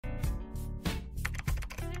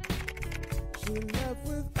We're left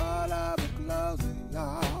with all our clothes and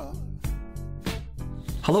all.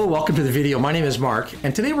 Hello, welcome to the video. My name is Mark,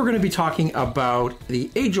 and today we're going to be talking about the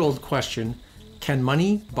age-old question, can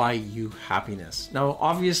money buy you happiness? Now,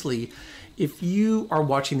 obviously, if you are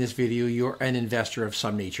watching this video, you're an investor of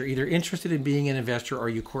some nature, either interested in being an investor or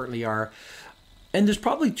you currently are. And there's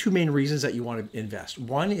probably two main reasons that you want to invest.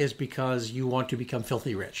 One is because you want to become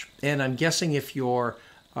filthy rich. And I'm guessing if you're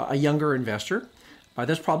a younger investor,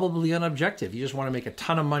 that's probably an objective. You just want to make a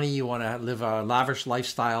ton of money. You want to live a lavish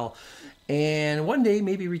lifestyle. And one day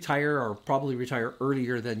maybe retire, or probably retire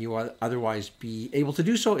earlier than you would otherwise be able to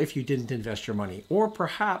do so if you didn't invest your money. Or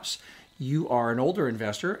perhaps you are an older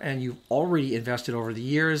investor and you've already invested over the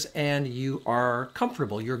years and you are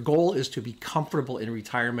comfortable. Your goal is to be comfortable in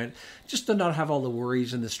retirement, just to not have all the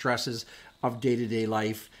worries and the stresses of day-to-day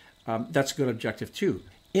life. That's a good objective too.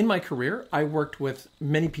 In my career, I worked with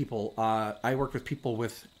many people. I worked with people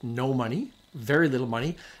with no money, very little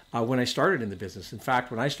money when I started in the business. In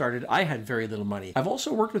fact, when I started, I had very little money. I've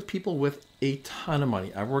also worked with people with a ton of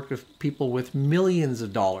money. I've worked with people with millions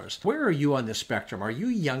of dollars. Where are you on this spectrum? Are you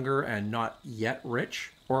younger and not yet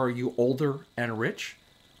rich? Or are you older and rich?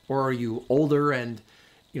 Or are you older and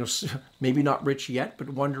maybe not rich yet, but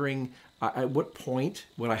wondering at what point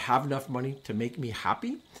would I have enough money to make me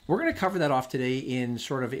happy? We're going to cover that off today in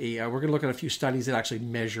sort of we're going to look at a few studies that actually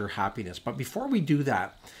measure happiness. But before we do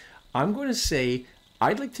that, I'm going to say,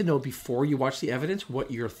 I'd like to know before you watch the evidence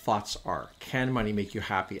what your thoughts are. Can money make you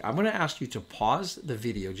happy? I'm going to ask you to pause the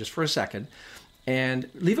video just for a second and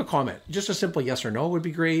leave a comment. Just a simple yes or no would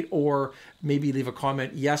be great, or maybe leave a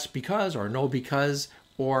comment, yes because, or no because,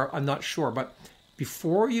 or I'm not sure. But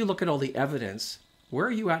before you look at all the evidence, where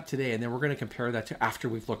are you at today? And then we're going to compare that to after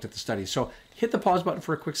we've looked at the studies. So hit the pause button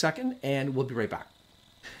for a quick second and we'll be right back.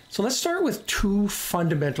 So let's start with two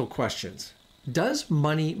fundamental questions. Does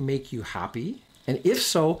money make you happy? And if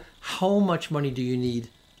so, how much money do you need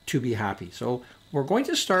to be happy? So we're going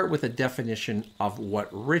to start with a definition of what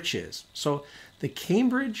rich is. So the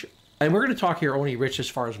Cambridge, and we're going to talk here only rich as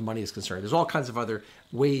far as money is concerned. There's all kinds of other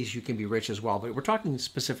ways you can be rich as well, but we're talking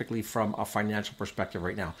specifically from a financial perspective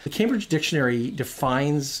right now. The Cambridge Dictionary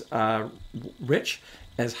defines rich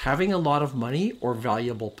as having a lot of money or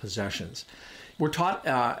valuable possessions. We're taught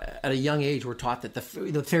at a young age, we're taught that the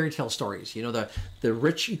fairy tale stories, the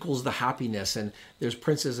rich equals the happiness, and there's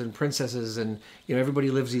princes and princesses, and everybody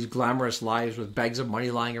lives these glamorous lives with bags of money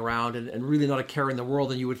lying around and really not a care in the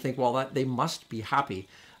world. And you would think, well, that they must be happy.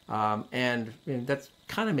 And that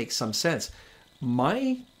kind of makes some sense.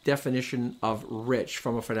 My definition of rich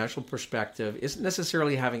from a financial perspective isn't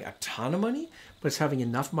necessarily having a ton of money, but it's having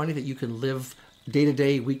enough money that you can live day to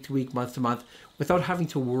day, week to week, month to month, without having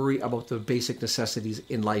to worry about the basic necessities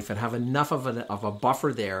in life, and have enough of a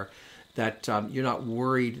buffer there that you're not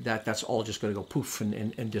worried that that's all just going to go poof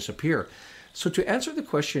and disappear. So to answer the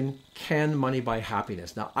question, can money buy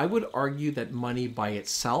happiness? Now, I would argue that money by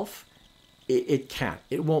itself, it can't.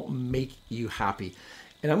 It won't make you happy.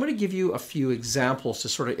 And I'm going to give you a few examples to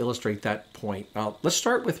sort of illustrate that point. Let's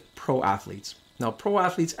start with pro athletes. Now, pro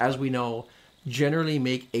athletes, as we know, generally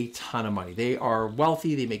make a ton of money. They are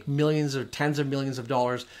wealthy. They make millions or tens of millions of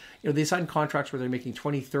dollars. They sign contracts where they're making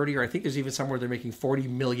 20, 30, or I think there's even somewhere they're making $40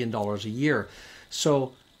 million a year.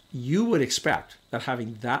 So you would expect that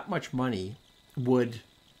having that much money would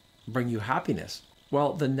bring you happiness.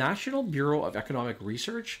 Well, the National Bureau of Economic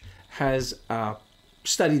Research has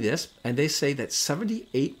studied this, and they say that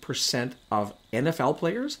 78% of NFL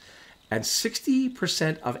players and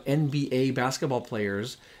 60% of NBA basketball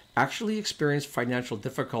players actually experience financial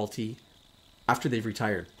difficulty after they've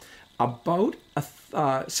retired. About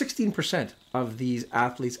 16% of these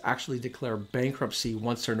athletes actually declare bankruptcy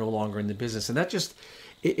once they're no longer in the business. And that just,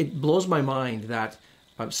 it blows my mind that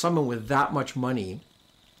someone with that much money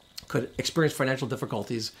could experience financial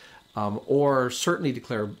difficulties or certainly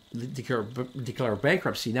declare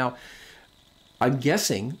bankruptcy. Now, I'm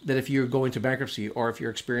guessing that if you're going to bankruptcy or if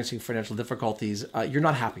you're experiencing financial difficulties, you're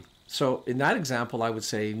not happy. So in that example, I would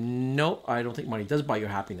say, no, I don't think money does buy you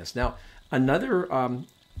happiness. Now, another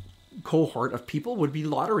cohort of people would be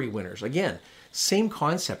lottery winners. Again, same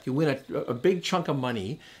concept. You win a big chunk of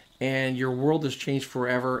money and your world has changed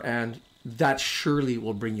forever, and that surely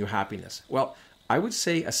will bring you happiness. Well, I would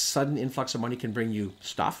say a sudden influx of money can bring you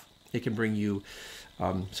stuff. It can bring you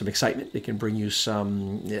some excitement. It can bring you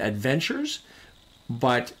some adventures,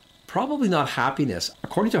 but probably not happiness.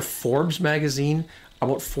 According to Forbes magazine,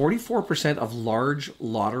 about 44% of large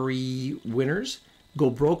lottery winners go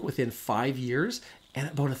broke within 5 years, and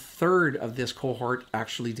about a third of this cohort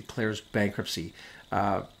actually declares bankruptcy.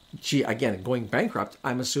 Again, going bankrupt,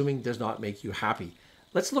 I'm assuming, does not make you happy.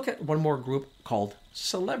 Let's look at one more group called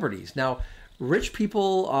celebrities. Now, rich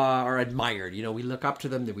people are admired. We look up to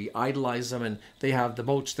them, we idolize them, and they have the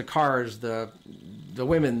boats, the cars, the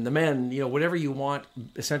women, the men, whatever you want,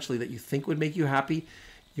 essentially, that you think would make you happy,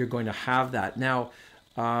 you're going to have that. Now,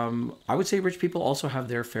 I would say rich people also have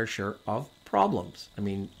their fair share of problems. I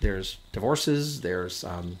mean, there's divorces, there's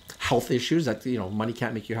health issues that, money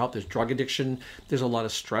can't make you help. There's drug addiction. There's a lot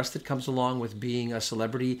of stress that comes along with being a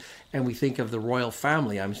celebrity. And we think of the royal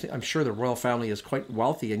family. I'm sure the royal family is quite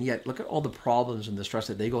wealthy, and yet look at all the problems and the stress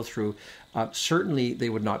that they go through. Certainly, they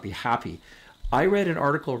would not be happy. I read an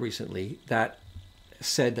article recently that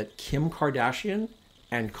said that Kim Kardashian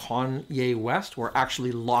and Kanye West were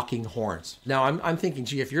actually locking horns. Now, I'm thinking,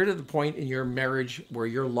 gee, if you're to the point in your marriage where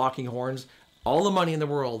you're locking horns, all the money in the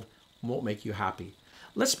world won't make you happy.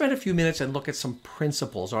 Let's spend a few minutes and look at some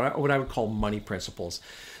principles, or what I would call money principles.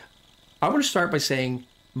 I want to start by saying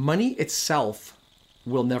money itself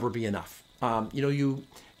will never be enough.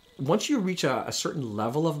 Once you reach a certain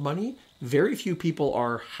level of money, very few people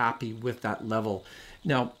are happy with that level.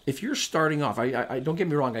 Now, if you're starting off, I don't get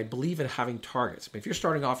me wrong, I believe in having targets. But if you're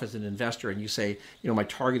starting off as an investor and you say, my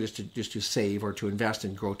target is to save or to invest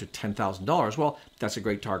and grow to $10,000, well, that's a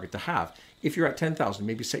great target to have. If you're at 10,000,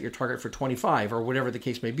 maybe set your target for 25 or whatever the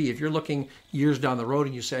case may be. If you're looking years down the road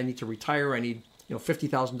and you say, I need to retire, I need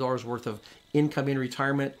 $50,000 worth of income in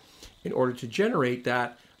retirement in order to generate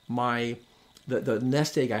that, the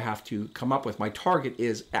nest egg I have to come up with, my target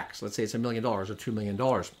is X. Let's say it's $1 million or $2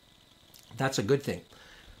 million. That's a good thing.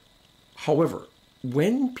 However,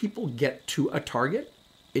 when people get to a target,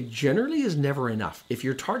 it generally is never enough. If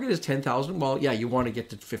your target is 10,000, well, yeah, you want to get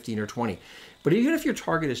to 15 or 20. But even if your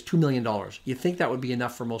target is $2 million, you think that would be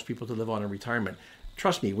enough for most people to live on in retirement.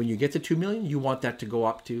 Trust me, when you get to 2 million, you want that to go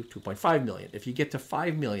up to 2.5 million. If you get to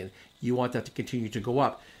 5 million, you want that to continue to go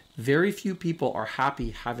up. Very few people are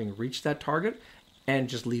happy having reached that target and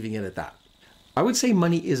just leaving it at that. I would say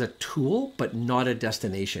money is a tool, but not a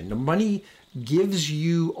destination. The money gives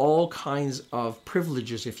you all kinds of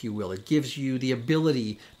privileges, if you will. It gives you the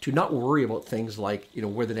ability to not worry about things like,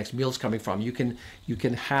 where the next meal's coming from. You can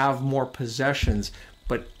have more possessions,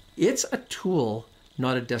 but it's a tool,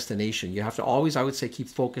 not a destination. You have to always, I would say, keep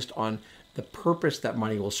focused on the purpose that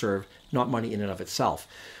money will serve, not money in and of itself.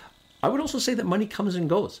 I would also say that money comes and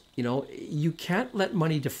goes. You can't let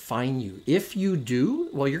money define you. If you do,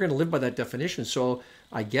 well, you're going to live by that definition. So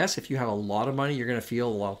I guess if you have a lot of money, you're going to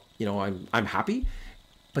feel, well, I'm happy.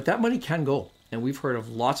 But that money can go. And we've heard of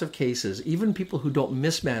lots of cases, even people who don't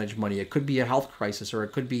mismanage money. It could be a health crisis, or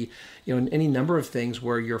it could be, any number of things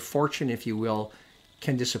where your fortune, if you will,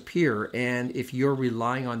 can disappear. And if you're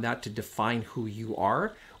relying on that to define who you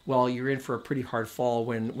are, well, you're in for a pretty hard fall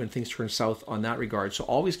when things turn south on that regard. So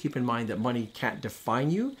always keep in mind that money can't define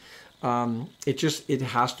you. It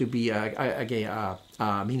has to be a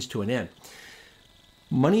means to an end.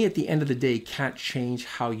 Money at the end of the day can't change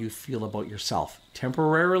how you feel about yourself.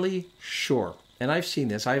 Temporarily, sure. And I've seen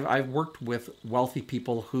this. I've worked with wealthy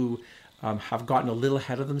people who have gotten a little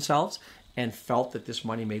ahead of themselves and felt that this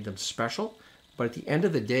money made them special. But at the end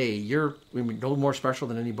of the day, you're no more special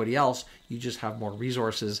than anybody else. You just have more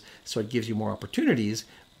resources, so it gives you more opportunities,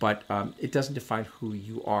 but it doesn't define who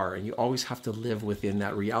you are. And you always have to live within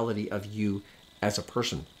that reality of you as a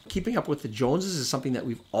person. Keeping up with the Joneses is something that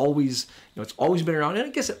we've always, it's always been around, and I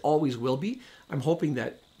guess it always will be. I'm hoping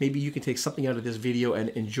that maybe you can take something out of this video and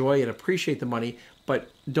enjoy and appreciate the money, but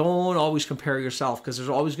don't always compare yourself, because there's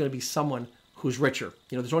always going to be someone who's richer.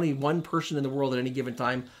 There's only one person in the world at any given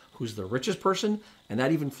time who's the richest person, and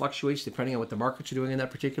that even fluctuates depending on what the markets are doing in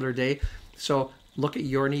that particular day. So look at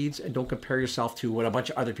your needs and don't compare yourself to what a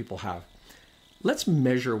bunch of other people have. Let's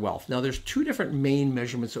measure wealth. Now, there's two different main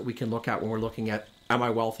measurements that we can look at when we're looking at, am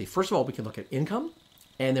I wealthy? First of all, we can look at income,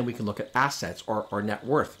 and then we can look at assets or net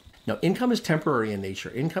worth. Now, income is temporary in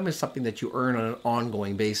nature. Income is something that you earn on an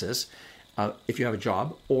ongoing basis if you have a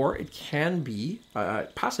job, or it can be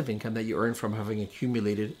passive income that you earn from having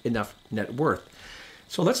accumulated enough net worth.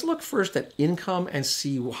 So let's look first at income and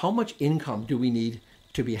see how much income do we need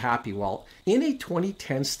to be happy. Well, in a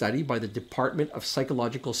 2010 study by the Department of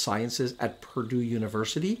Psychological Sciences at Purdue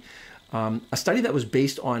University, a study that was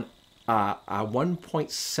based on a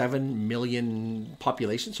 1.7 million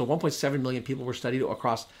population, so 1.7 million people were studied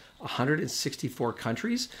across 164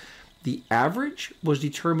 countries. The average was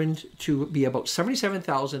determined to be about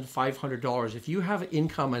 $77,500. If you have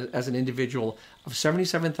income as an individual of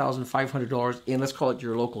 $77,500 in, let's call it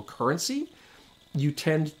your local currency, you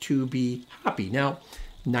tend to be happy. Now,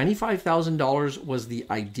 $95,000 was the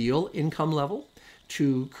ideal income level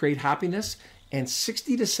to create happiness. and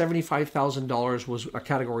 $60,000 to $75,000 was a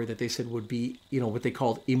category that they said would be, what they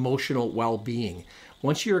called emotional well-being.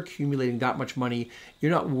 Once you're accumulating that much money, you're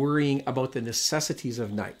not worrying about the necessities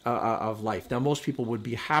of life. Now, most people would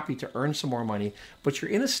be happy to earn some more money, but you're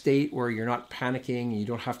in a state where you're not panicking. You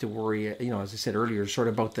don't have to worry, as I said earlier, sort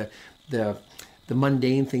of about the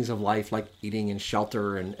mundane things of life, like eating and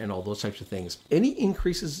shelter and all those types of things. Any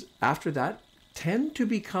increases after that tend to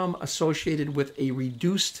become associated with a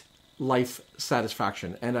reduced life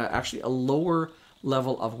satisfaction and actually a lower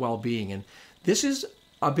level of well-being. And this is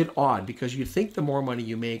a bit odd because you'd think the more money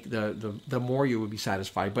you make, the more you would be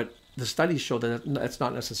satisfied. But the studies show that that's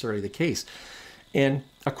not necessarily the case. And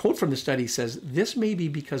a quote from the study says, "This may be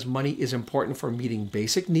because money is important for meeting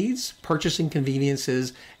basic needs, purchasing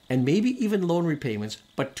conveniences, and maybe even loan repayments,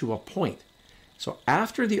 but to a point. So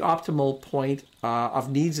after the optimal point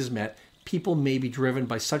of needs is met, people may be driven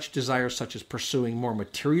by such desires such as pursuing more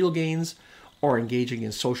material gains or engaging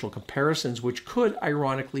in social comparisons, which could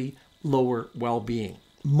ironically lower well-being."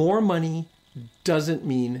 More money doesn't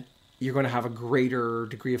mean you're going to have a greater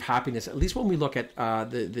degree of happiness. At least when we look at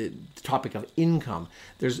the topic of income,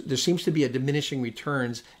 there seems to be a diminishing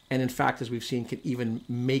returns, and in fact, as we've seen, can even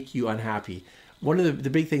make you unhappy. One of the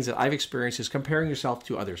big things that I've experienced is comparing yourself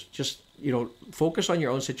to others. Just focus on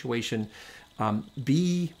your own situation.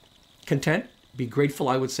 Be content. Be grateful,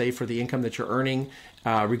 I would say, for the income that you're earning,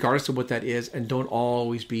 regardless of what that is, and don't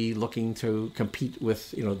always be looking to compete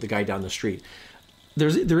with the guy down the street.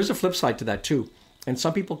 There is a flip side to that too. And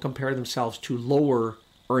some people compare themselves to lower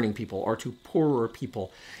earning people or to poorer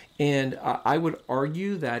people. And I would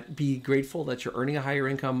argue that be grateful that you're earning a higher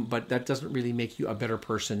income, but that doesn't really make you a better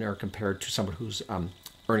person or compared to someone who's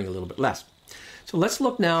earning a little bit less. So let's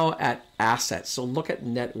look now at assets. So look at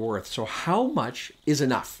net worth. So how much is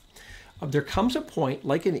enough? There comes a point,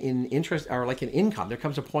 like in interest or like in income, there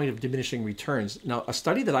comes a point of diminishing returns. Now, a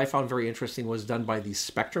study that I found very interesting was done by the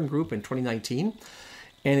Spectrum Group in 2019.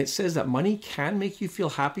 And it says that money can make you feel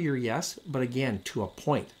happier, yes, but again, to a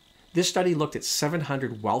point. This study looked at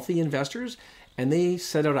 700 wealthy investors, and they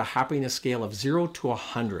set out a happiness scale of 0 to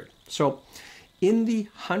 100. So in the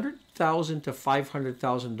 $100,000 to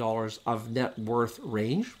 $500,000 of net worth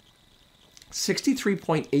range,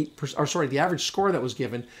 63.8%, the average score that was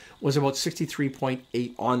given was about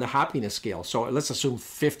 63.8 on the happiness scale. So let's assume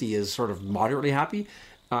 50 is sort of moderately happy,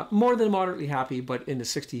 more than moderately happy, but in the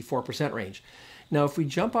 64% range. Now, if we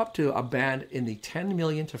jump up to a band in the $10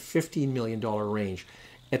 million to $15 million range,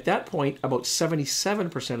 at that point, about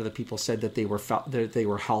 77% of the people said that they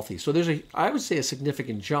were healthy. So there's I would say, a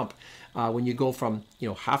significant jump when you go from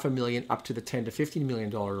 $500,000 up to the $10 to $15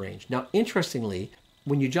 million range. Now, interestingly,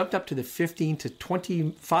 when you jumped up to the $15 to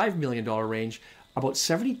 $25 million range, about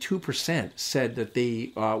 72% said that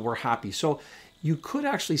they were happy. So you could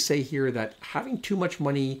actually say here that having too much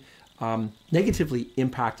money negatively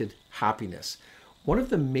impacted happiness. One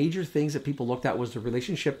of the major things that people looked at was the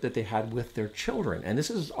relationship that they had with their children, and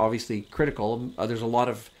this is obviously critical. There's a lot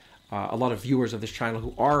of viewers of this channel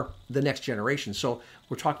who are the next generation, so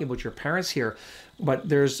we're talking about your parents here. But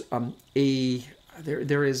there's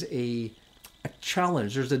there is a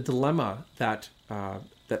challenge. There's a dilemma that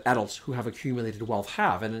adults who have accumulated wealth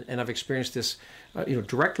have, and I've experienced this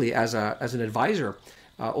directly as an advisor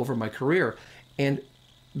over my career. And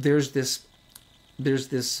there's this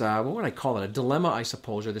what would I call it? A dilemma, I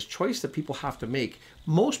suppose, or this choice that people have to make.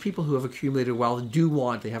 Most people who have accumulated wealth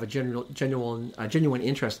they have a genuine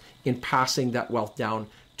interest in passing that wealth down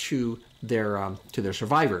to their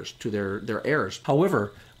survivors, to their heirs.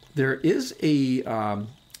 However, there's a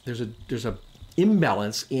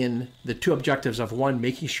imbalance in the two objectives of, one,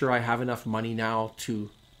 making sure I have enough money now to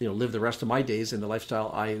live the rest of my days in the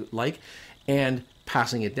lifestyle I like, and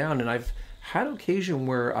passing it down. And I've had occasion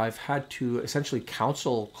where I've had to essentially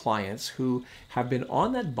counsel clients who have been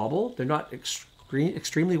on that bubble. They're not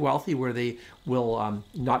extremely wealthy where they will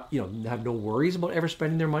not have no worries about ever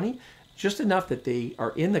spending their money, just enough that they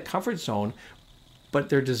are in the comfort zone, but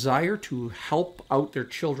their desire to help out their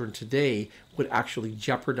children today would actually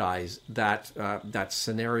jeopardize that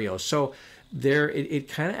scenario. So it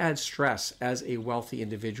kind of adds stress as a wealthy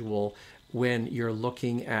individual when you're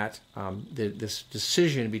looking at this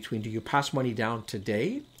decision between, do you pass money down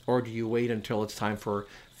today or do you wait until it's time for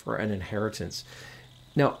an inheritance?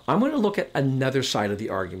 Now, I'm going to look at another side of the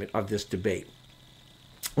argument of this debate.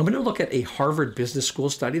 I'm going to look at a Harvard Business School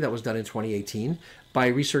study that was done in 2018 by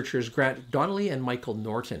researchers Grant Donnelly and Michael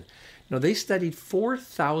Norton. Now, they studied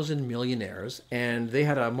 4,000 millionaires, and they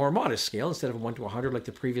had a more modest scale. Instead of 1 to 100 like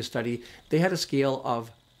the previous study, they had a scale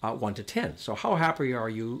of 1 to 10. So how happy are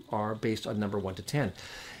you based on number 1 to 10.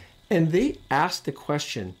 And they asked the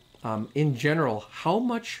question, in general, how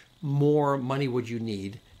much more money would you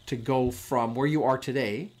need to go from where you are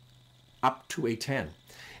today up to a 10?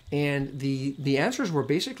 And the answers were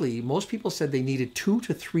basically, most people said they needed 2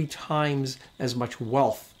 to 3 times as much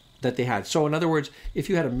wealth that they had. So in other words, if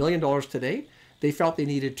you had $1 million today, they felt they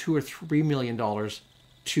needed $2 or $3 million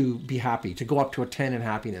to be happy, to go up to a 10 in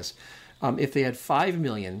happiness. If they had 5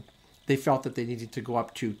 million, they felt that they needed to go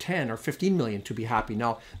up to 10 or 15 million to be happy.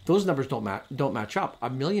 Now, those numbers don't match up. A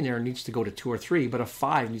millionaire needs to go to 2 or 3, but a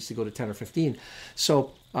 5 needs to go to 10 or 15.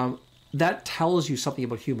 So that tells you something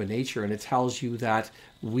about human nature, and it tells you that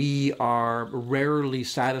we are rarely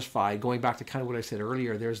satisfied. Going back to kind of what I said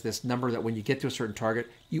earlier, there's this number that when you get to a certain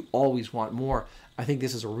target, you always want more. I think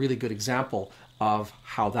this is a really good example of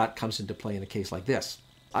how that comes into play in a case like this.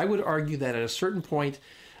 I would argue that at a certain point,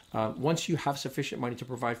 once you have sufficient money to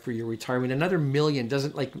provide for your retirement, another million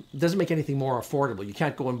doesn't make anything more affordable. You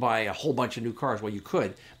can't go and buy a whole bunch of new cars. Well, you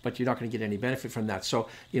could, but you're not going to get any benefit from that. So,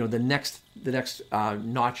 the next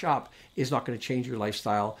notch up is not going to change your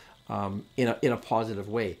lifestyle in a positive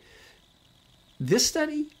way. This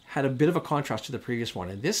study had a bit of a contrast to the previous one,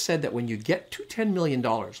 and this said that when you get to $10 million,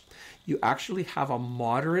 you actually have a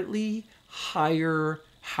moderately higher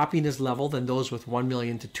happiness level than those with 1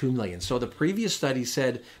 million to 2 million. So the previous study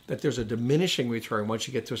said that there's a diminishing return once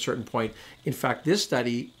you get to a certain point. In fact, this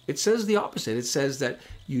study, it says the opposite. It says that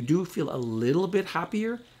you do feel a little bit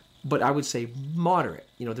happier, but I would say moderate.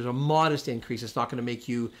 There's a modest increase. It's not going to make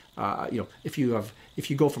you, if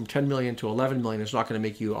you go from 10 million to 11 million, it's not going to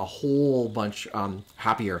make you a whole bunch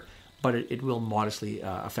happier, but it will modestly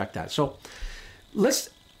affect that. So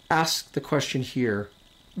let's ask the question here.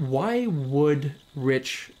 Why would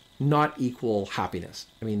rich not equal happiness?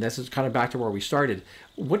 I mean, this is kind of back to where we started.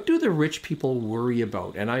 What do the rich people worry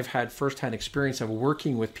about? And I've had firsthand experience of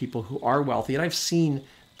working with people who are wealthy, and I've seen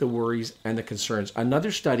the worries and the concerns. Another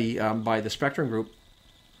study by the Spectrum Group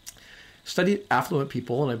studied affluent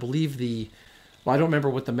people, and I believe I don't remember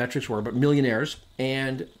what the metrics were, but millionaires,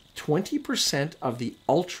 and 20% of the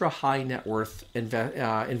ultra high net worth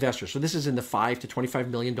investors, so this is in the $5 to $25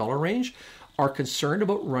 million range, are concerned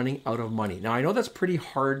about running out of money. Now, I know that's pretty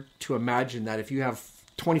hard to imagine that if you have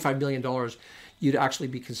 $25 million, you'd actually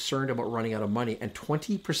be concerned about running out of money. And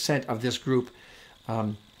 20% of this group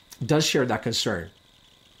does share that concern.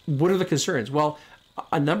 What are the concerns? Well,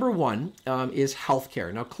 number one is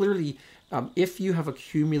healthcare. Now, clearly, if you have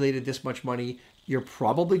accumulated this much money, you're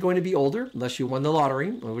probably going to be older, unless you won the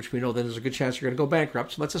lottery, which we know then there's a good chance you're going to go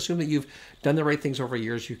bankrupt. So let's assume that you've done the right things over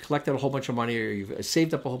years, you've collected a whole bunch of money, or you've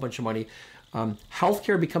saved up a whole bunch of money.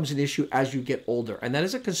 Healthcare becomes an issue as you get older, and that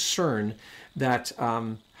is a concern that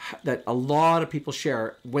that a lot of people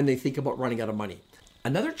share when they think about running out of money.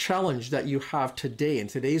 Another challenge that you have today in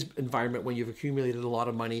today's environment when you've accumulated a lot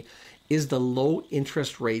of money is the low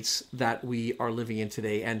interest rates that we are living in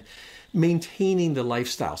today and maintaining the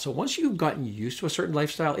lifestyle. So once you've gotten used to a certain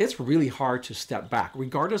lifestyle, it's really hard to step back,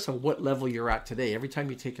 regardless of what level you're at today. Every time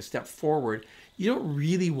you take a step forward, you don't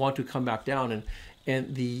really want to come back down.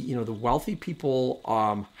 And the wealthy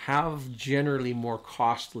people have generally more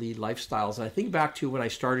costly lifestyles. And I think back to when I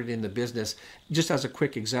started in the business, just as a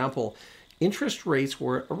quick example, interest rates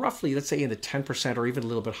were roughly, let's say in the 10% or even a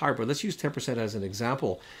little bit higher, but let's use 10% as an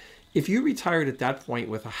example. If you retired at that point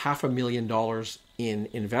with $500,000 in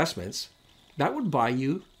investments, that would buy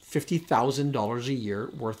you $50,000 a year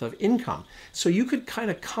worth of income. So you could kind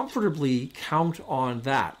of comfortably count on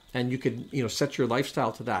that, and you could set your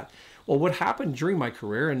lifestyle to that. Well, what happened during my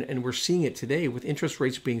career, and we're seeing it today with interest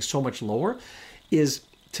rates being so much lower, is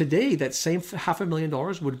today that same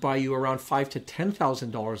 $500,000 would buy you around $5,000 to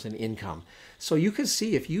 $10,000 in income. So you can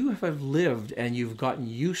see if you have lived and you've gotten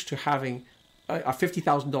used to having a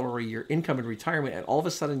 $50,000 a year income in retirement, and all of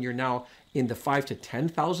a sudden you're now in the $5,000 to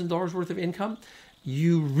 $10,000 worth of income,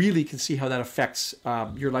 you really can see how that affects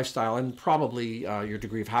your lifestyle and probably your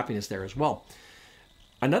degree of happiness there as well.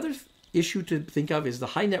 Another issue to think of is the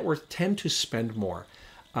high net worth tend to spend more.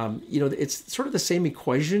 It's sort of the same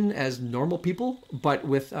equation as normal people, but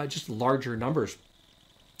with just larger numbers.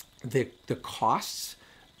 The costs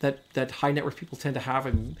that high net worth people tend to have,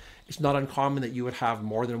 and it's not uncommon that you would have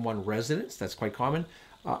more than one residence. That's quite common.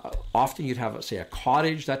 Often you'd have, say, a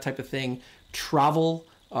cottage, that type of thing. Travel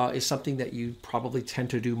is something that you probably tend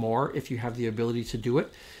to do more if you have the ability to do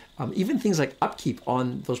it. Even things like upkeep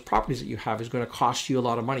on those properties that you have is going to cost you a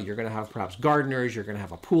lot of money. You're going to have perhaps gardeners, you're going to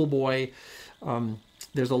have a pool boy.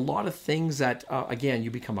 There's a lot of things that, again,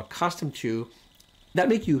 you become accustomed to that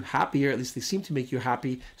make you happy, or at least they seem to make you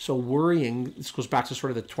happy. So worrying, this goes back to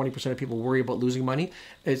sort of the 20% of people worry about losing money.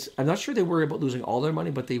 I'm not sure they worry about losing all their money,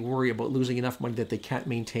 but they worry about losing enough money that they can't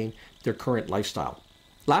maintain their current lifestyle.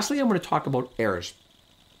 Lastly, I'm going to talk about heirs.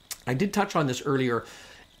 I did touch on this earlier,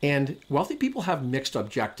 and wealthy people have mixed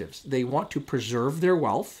objectives. They want to preserve their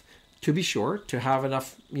wealth, to be sure, to have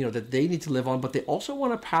enough, that they need to live on, but they also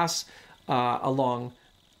want to pass along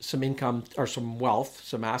some income or some wealth,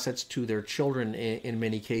 some assets to their children in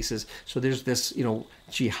many cases. So there's this,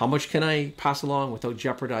 how much can I pass along without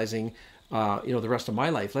jeopardizing, the rest of my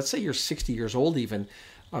life? Let's say you're 60 years old even.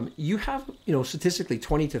 You have, statistically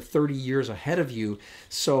 20 to 30 years ahead of you.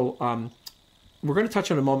 So we're going to touch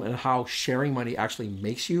on a moment on how sharing money actually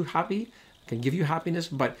makes you happy, can give you happiness,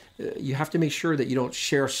 but you have to make sure that you don't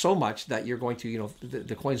share so much that you're going to,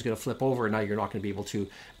 the coin's going to flip over and now you're not going to be able to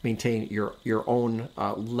maintain your own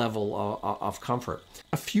level of comfort.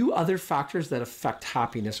 A few other factors that affect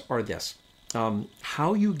happiness are this.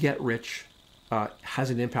 How you get rich has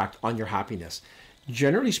an impact on your happiness.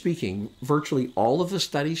 Generally speaking, virtually all of the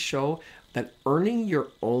studies show that earning your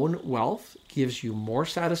own wealth gives you more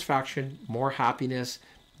satisfaction, more happiness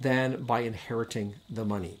than by inheriting the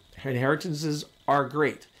money. Inheritances are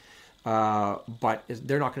great, but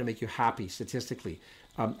they're not going to make you happy statistically.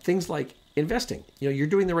 Things like investing. You're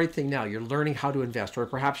doing the right thing now. You're learning how to invest, or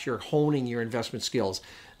perhaps you're honing your investment skills.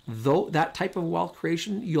 Though that type of wealth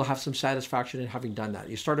creation, you'll have some satisfaction in having done that.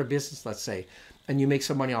 You start a business, let's say, and you make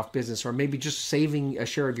some money off business, or maybe just saving a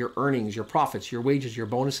share of your earnings, your profits, your wages, your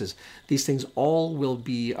bonuses. These things all will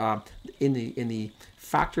be in the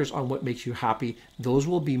factors on what makes you happy. Those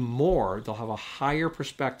will be more. They'll have a higher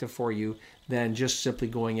perspective for you than just simply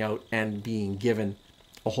going out and being given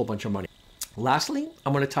a whole bunch of money. Lastly,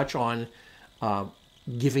 I'm going to touch on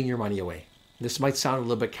giving your money away. This might sound a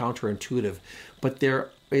little bit counterintuitive, but there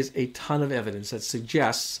is a ton of evidence that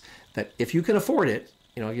suggests that if you can afford it,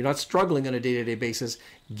 you're not struggling on a day-to-day basis,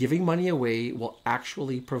 giving money away will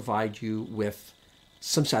actually provide you with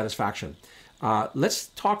some satisfaction. Let's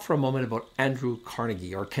talk for a moment about Andrew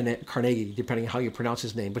Carnegie, or Carnegie, depending on how you pronounce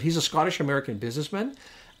his name. But he's a Scottish-American businessman,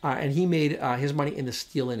 and he made his money in the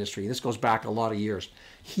steel industry. This goes back a lot of years.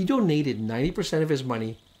 He donated 90% of his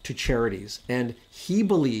money to charities, and he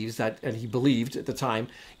believes that, and he believed at the time,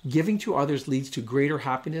 giving to others leads to greater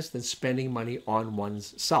happiness than spending money on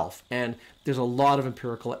one's self. And there's a lot of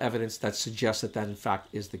empirical evidence that suggests that in fact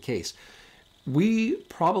is the case. We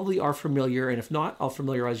probably are familiar, and if not, I'll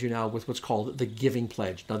familiarize you now with what's called the Giving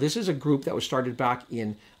Pledge. Now, this is a group that was started back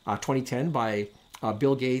in 2010 by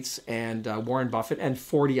Bill Gates and Warren Buffett and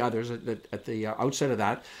 40 others at the outset of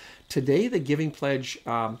that. Today, the Giving Pledge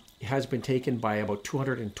has been taken by about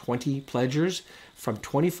 220 pledgers from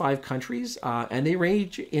 25 countries, and they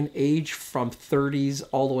range in age from 30s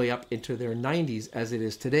all the way up into their 90s as it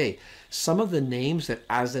is today. Some of the names that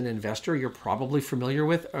as an investor you're probably familiar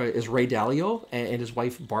with is Ray Dalio and his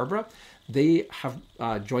wife Barbara. They have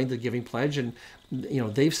joined the Giving Pledge, and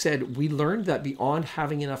they've said, we learned that beyond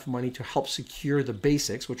having enough money to help secure the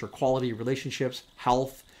basics, which are quality relationships,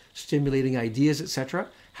 health, stimulating ideas, etc.,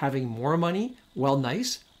 having more money, well,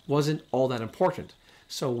 nice, wasn't all that important.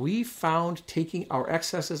 So we found taking our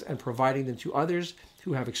excesses and providing them to others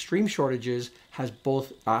who have extreme shortages has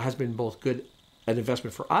been both good an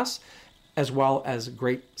investment for us as well as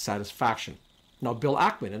great satisfaction. Now, Bill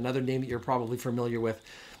Ackman, another name that you're probably familiar with,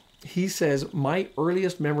 he says, my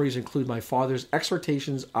earliest memories include my father's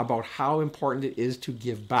exhortations about how important it is to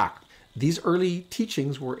give back. These early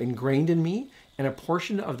teachings were ingrained in me, and a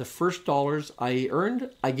portion of the first dollars I earned,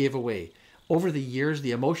 I gave away. Over the years,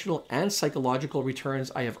 the emotional and psychological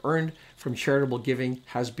returns I have earned from charitable giving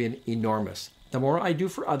has been enormous. The more I do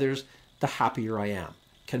for others, the happier I am.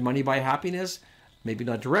 Can money buy happiness? Maybe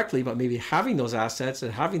not directly, but maybe having those assets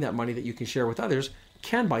and having that money that you can share with others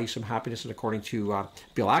can buy you some happiness. And according to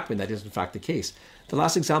Bill Ackman, that is in fact the case. The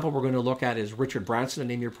last example we're going to look at is Richard Branson, a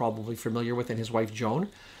name you're probably familiar with, and his wife Joan.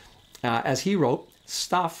 As he wrote,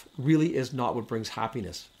 stuff really is not what brings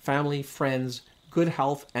happiness. Family, friends, good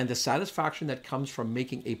health, and the satisfaction that comes from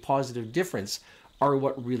making a positive difference are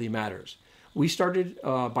what really matters. We started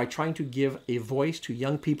by trying to give a voice to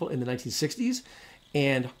young people in the 1960s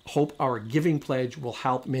and hope our Giving Pledge will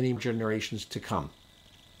help many generations to come.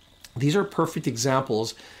 These are perfect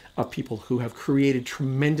examples of people who have created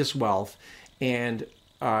tremendous wealth and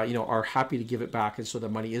are happy to give it back, and so the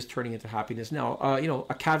money is turning into happiness. Now,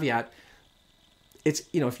 a caveat, it's,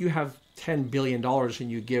 if you have $10 billion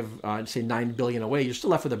and you give, say, $9 billion away, you're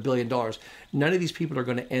still left with $1 billion. None of these people are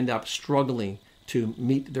going to end up struggling to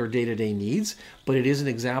meet their day-to-day needs, but it is an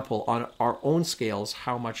example on our own scales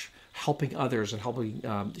how much helping others and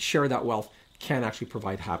helping share that wealth can actually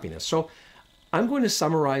provide happiness. So I'm going to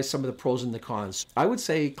summarize some of the pros and the cons. I would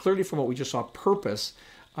say clearly from what we just saw, purpose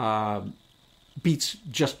beats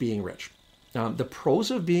just being rich. The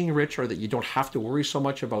pros of being rich are that you don't have to worry so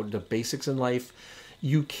much about the basics in life.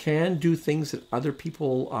 You can do things that other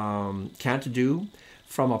people can't do.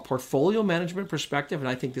 From a portfolio management perspective, and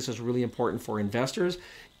I think this is really important for investors,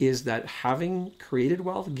 is that having created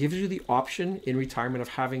wealth gives you the option in retirement of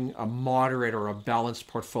having a moderate or a balanced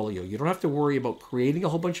portfolio. You don't have to worry about creating a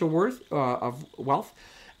whole bunch of wealth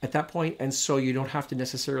at that point, and so you don't have to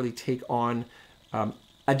necessarily take on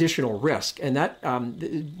additional risk, and that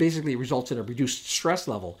basically results in a reduced stress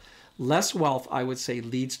level. Less wealth, I would say,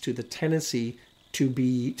 leads to the tendency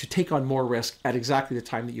to take on more risk at exactly the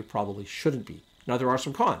time that you probably shouldn't be. Now, there are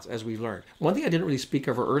some cons, as we've learned. One thing I didn't really speak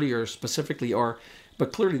of earlier specifically,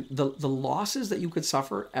 but clearly the losses that you could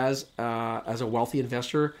suffer as a wealthy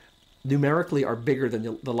investor numerically are bigger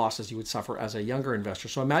than the losses you would suffer as a younger investor.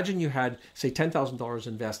 So imagine you had, say, $10,000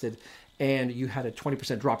 invested, and you had a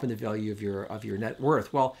 20% drop in the value of your net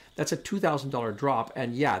worth. Well, that's a $2,000 drop,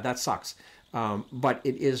 and yeah, that sucks. But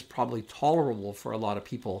it is probably tolerable for a lot of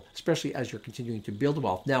people, especially as you're continuing to build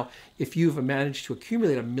wealth. Now, if you've managed to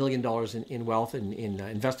accumulate $1 million in wealth in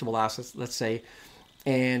investable assets, let's say,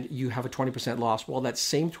 and you have a 20% loss, well, that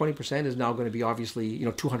same 20% is now going to be obviously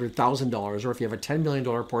 $200,000. Or if you have a $10 million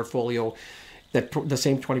portfolio, the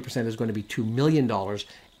same 20% is going to be $2 million.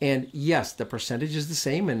 And yes, the percentage is the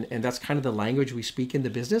same, and that's kind of the language we speak in the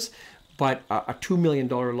business. But a $2 million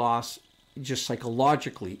loss, just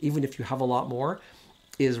psychologically, even if you have a lot more,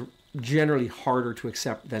 is generally harder to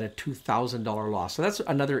accept than a $2,000 loss. So that's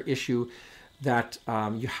another issue that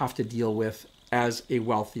you have to deal with as a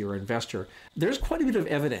wealthier investor. There's quite a bit of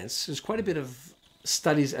evidence, there's quite a bit of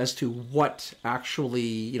studies as to what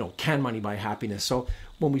actually, can money buy happiness. So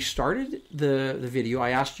when we started the video,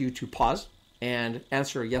 I asked you to pause and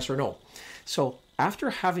answer yes or no. So after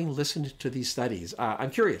having listened to these studies,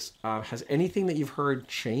 I'm curious, has anything that you've heard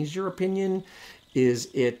changed your opinion? Is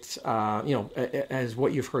it, has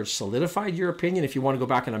what you've heard solidified your opinion? If you want to go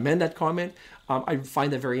back and amend that comment, I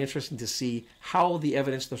find that very interesting to see how the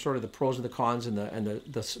evidence, the sort of the pros and the cons and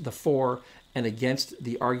the for and against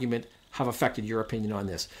the argument have affected your opinion on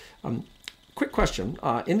this. Quick question,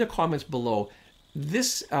 in the comments below, the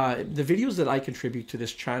videos that I contribute to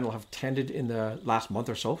this channel have tended in the last month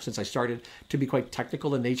or so since I started to be quite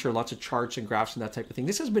technical in nature, lots of charts and graphs and that type of thing.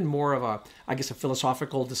 This has been more of a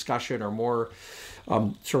philosophical discussion or more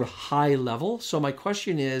sort of high level. So my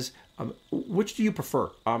question is, which do you prefer?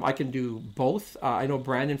 I can do both. I know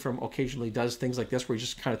Brandon occasionally does things like this where he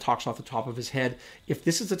just kind of talks off the top of his head. If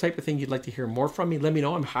this is the type of thing you'd like to hear more from me, let me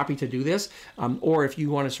know. I'm happy to do this. Or if you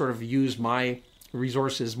want to sort of use my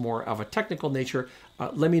resources more of a technical nature,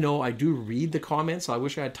 let me know. I do read the comments. I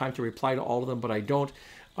wish I had time to reply to all of them, but I don't.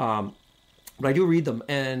 But I do read them,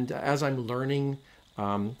 and as I'm learning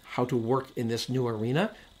how to work in this new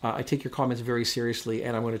arena, I take your comments very seriously,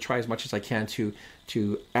 and I'm going to try as much as I can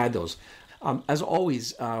to add those. As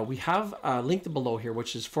always, we have a link below here,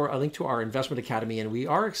 which is for a link to our Investment Academy, and we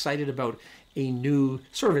are excited about a new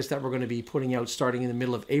service that we're going to be putting out starting in the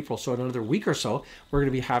middle of April. So in another week or so, we're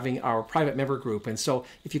going to be having our private member group. And so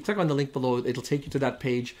if you click on the link below, it'll take you to that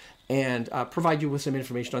page and provide you with some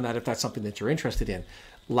information on that if that's something that you're interested in.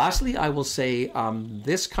 Lastly, I will say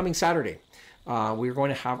this coming Saturday, we're going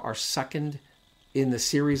to have our second in the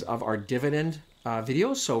series of our dividend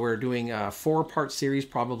videos. So we're doing a 4-part series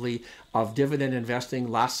probably of dividend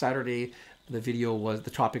investing. Last Saturday,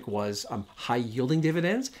 the topic was high yielding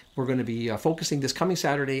dividends. We're going to be focusing this coming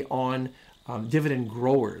Saturday on dividend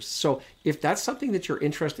growers. So if that's something that you're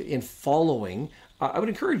interested in following, I would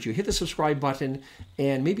encourage you, hit the subscribe button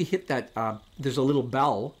and maybe hit that, there's a little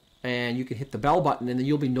bell, and you can hit the bell button, and then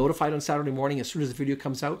you'll be notified on Saturday morning as soon as the video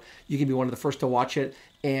comes out. You can be one of the first to watch it,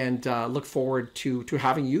 and look forward to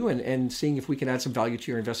having you and seeing if we can add some value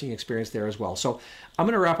to your investing experience there as well. So I'm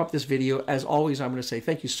going to wrap up this video. As always, I'm going to say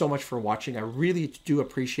thank you so much for watching. I really do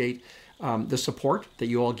appreciate the support that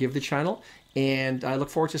you all give the channel, and I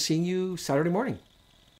look forward to seeing you Saturday morning.